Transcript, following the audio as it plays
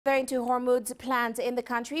Into Hormuud's plans in the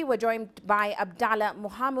country, we're joined by Abdallah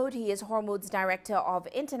Mohamud. He is Hormuud's Director of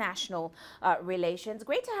International Relations.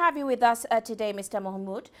 Great to have you with us today, Mr.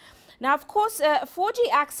 Mohamud. Now, of course, 4G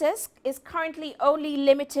access is currently only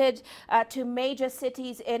limited to major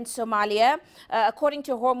cities in Somalia. According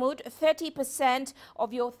to Hormuud, 30%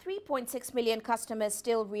 of your 3.6 million customers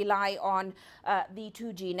still rely on the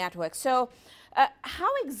 2G network. So how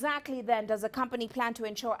exactly then does the company plan to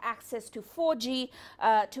ensure access to 4G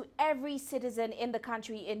to every citizen in the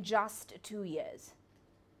country in just 2 years?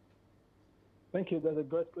 Thank you. That's a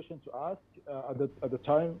great question to ask. At the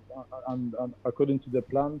time, and according to the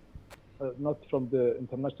plan, not from the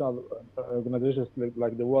international organizations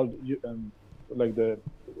like the World, like the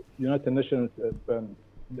United Nations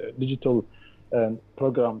digital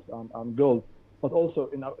programs and goals, but also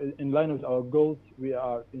in line with our goals, we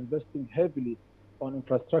are investing heavily on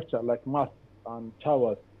infrastructure like masts and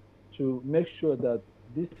towers to make sure that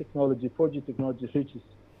this technology, 4G technology, reaches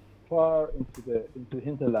far into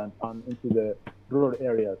hinterland and into the rural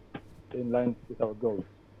areas in line with our goals.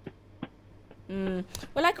 Well,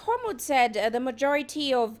 like Hormuud said, the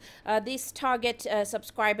majority of these target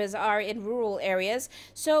subscribers are in rural areas.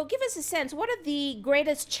 So give us a sense, what are the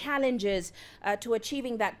greatest challenges to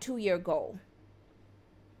achieving that 2-year goal?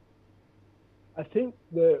 I think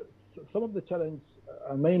some of the challenges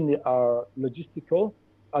mainly are logistical.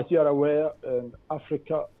 As you are aware,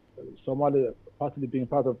 Africa, Somalia, partly being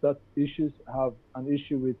part of that, issues have an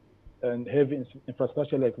issue with heavy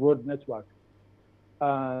infrastructure like road network.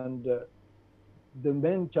 And the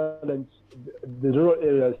main challenge, the rural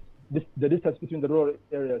areas, the distance between the rural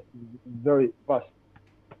areas is very vast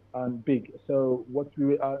and big. So what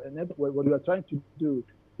we are trying to do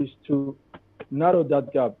is to narrow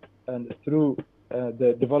that gap, and through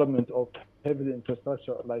the development of heavy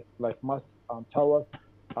infrastructure like masts and towers,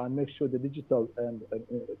 and make sure the digital and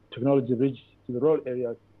technology reaches to the rural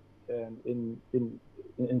areas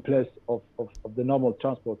in place of the normal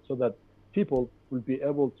transport, so that people will be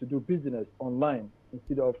able to do business online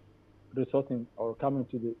instead of resorting or coming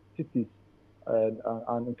to the cities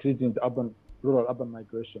and increasing the rural urban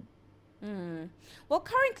migration. Well,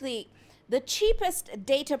 currently, the cheapest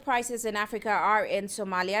data prices in Africa are in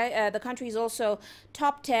Somalia. The country is also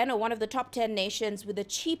top 10, or one of the top 10 nations with the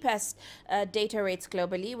cheapest data rates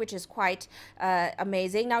globally, which is quite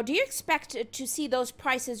amazing. Now, do you expect to see those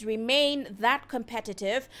prices remain that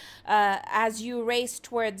competitive as you race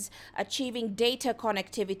towards achieving data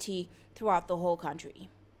connectivity throughout the whole country?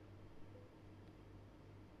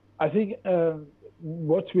 I think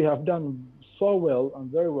what we have done so well and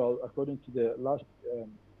very well, according to the last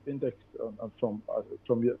index from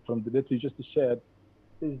the data you just shared,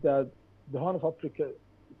 is that the Horn of Africa,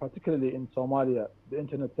 particularly in Somalia, the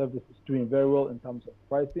internet service is doing very well in terms of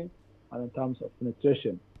pricing and in terms of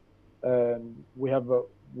penetration. We have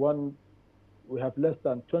less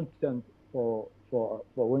than 20 cents for 1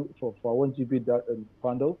 GB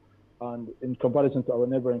bundle, and in comparison to our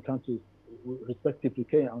neighboring countries, respectively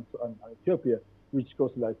Kenya and Ethiopia, which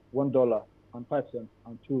goes like $1.05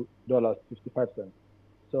 and $2.55.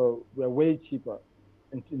 So we're way cheaper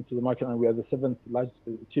into the market, and we are the 7th largest,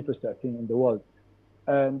 cheapest, I think, in the world.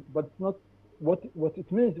 But it's not what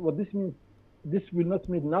it means. What this means, this will not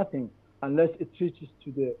mean nothing unless it reaches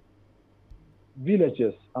to the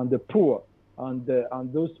villages and the poor and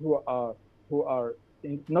those who are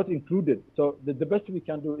not included. So the best we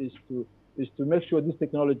can do is to make sure this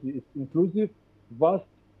technology is inclusive, vast,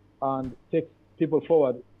 and takes people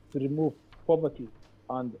forward to remove poverty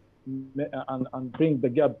and bring the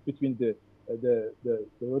gap between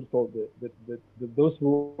those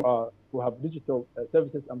who have digital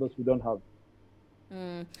services and those who don't have.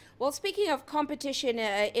 Well, speaking of competition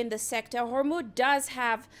in the sector, Hormuud does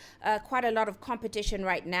have quite a lot of competition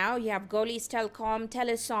right now. You have Hormuud Telecom,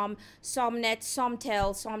 Telesom, Somnet,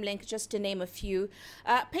 Somtel, Somlink, just to name a few.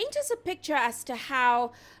 Paint us a picture as to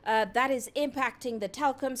how that is impacting the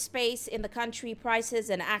telecom space in the country, prices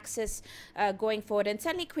and access going forward, and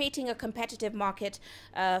certainly creating a competitive market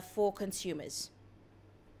for consumers.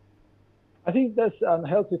 I think that's an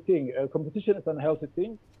unhealthy thing. Competition is an unhealthy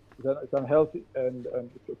thing. It's unhealthy, and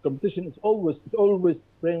competition is always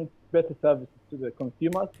brings better services to the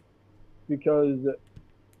consumers, because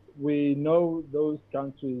we know those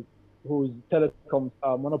countries whose telecoms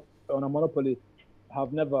are on a monopoly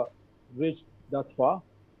have never reached that far,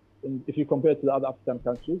 if you compare to the other African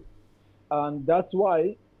countries, and that's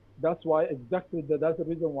the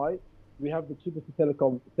reason why we have the cheapest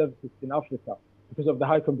telecom services in Africa, because of the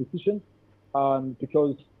high competition and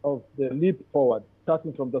because of the leap forward,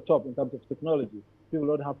 starting from the top in terms of technology. People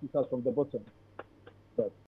don't have to start from the bottom.